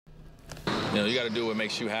You got to do what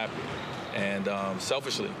makes you happy, and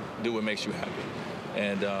selfishly do what makes you happy.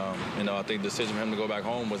 And I think the decision for him to go back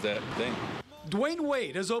home was that thing. Dwyane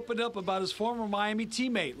Wade has opened up about his former Miami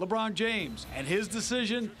teammate, LeBron James, and his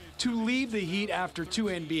decision to leave the Heat after 2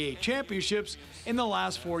 NBA championships in the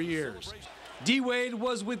last 4 years. D-Wade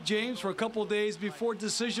was with James for a couple days before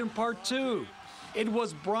decision part 2. It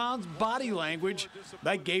was Bron's body language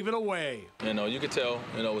that gave it away. You could tell,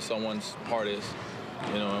 what someone's heart is,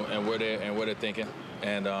 and where they're thinking.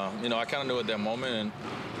 And, I kind of knew at that moment.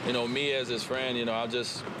 And, me as his friend, I'm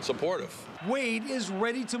just supportive. Wade is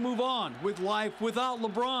ready to move on with life without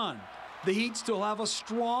LeBron. The Heat still have a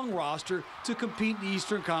strong roster to compete in the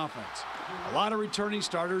Eastern Conference. A lot of returning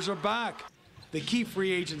starters are back. The key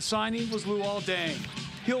free agent signing was Dwyane.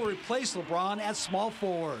 He'll replace LeBron at small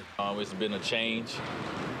forward. It's been a change,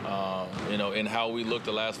 in how we looked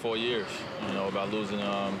the last 4 years, about losing,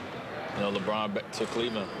 LeBron back to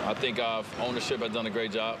Cleveland. I think ownership has done a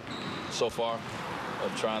great job so far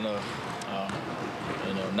of trying to,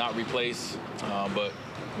 not replace, but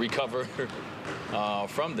recover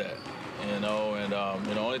from that. And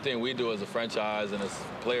the only thing we do as a franchise and as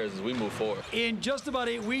players is we move forward. In just about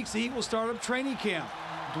 8 weeks, the Heat will start up training camp.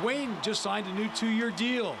 Dwyane just signed a new 2-year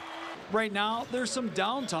deal. Right now, there's some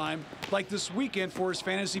downtime, like this weekend for his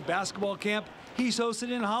fantasy basketball camp he's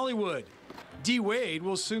hosted in Hollywood. D-Wade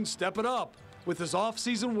will soon step it up with his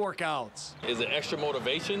off-season workouts. Is it extra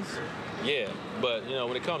motivations? Yeah, but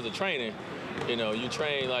when it comes to training, you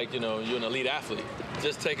train like you're an elite athlete.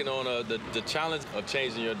 Just taking on the challenge of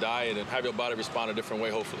changing your diet and have your body respond a different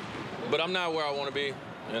way, hopefully. But I'm not where I want to be.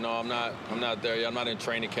 I'm not there yet. I'm not in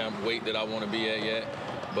training camp weight that I want to be at yet.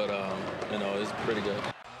 But it's pretty good.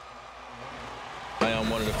 I am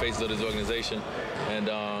one of the faces of this organization, and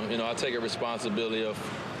I take a responsibility of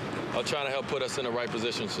trying to help put us in the right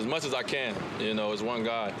positions as much as I can. As one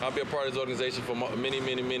guy, I'll be a part of this organization for many,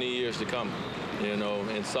 many, many years to come.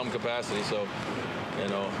 In some capacity. So,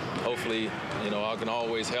 hopefully, I can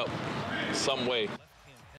always help some way.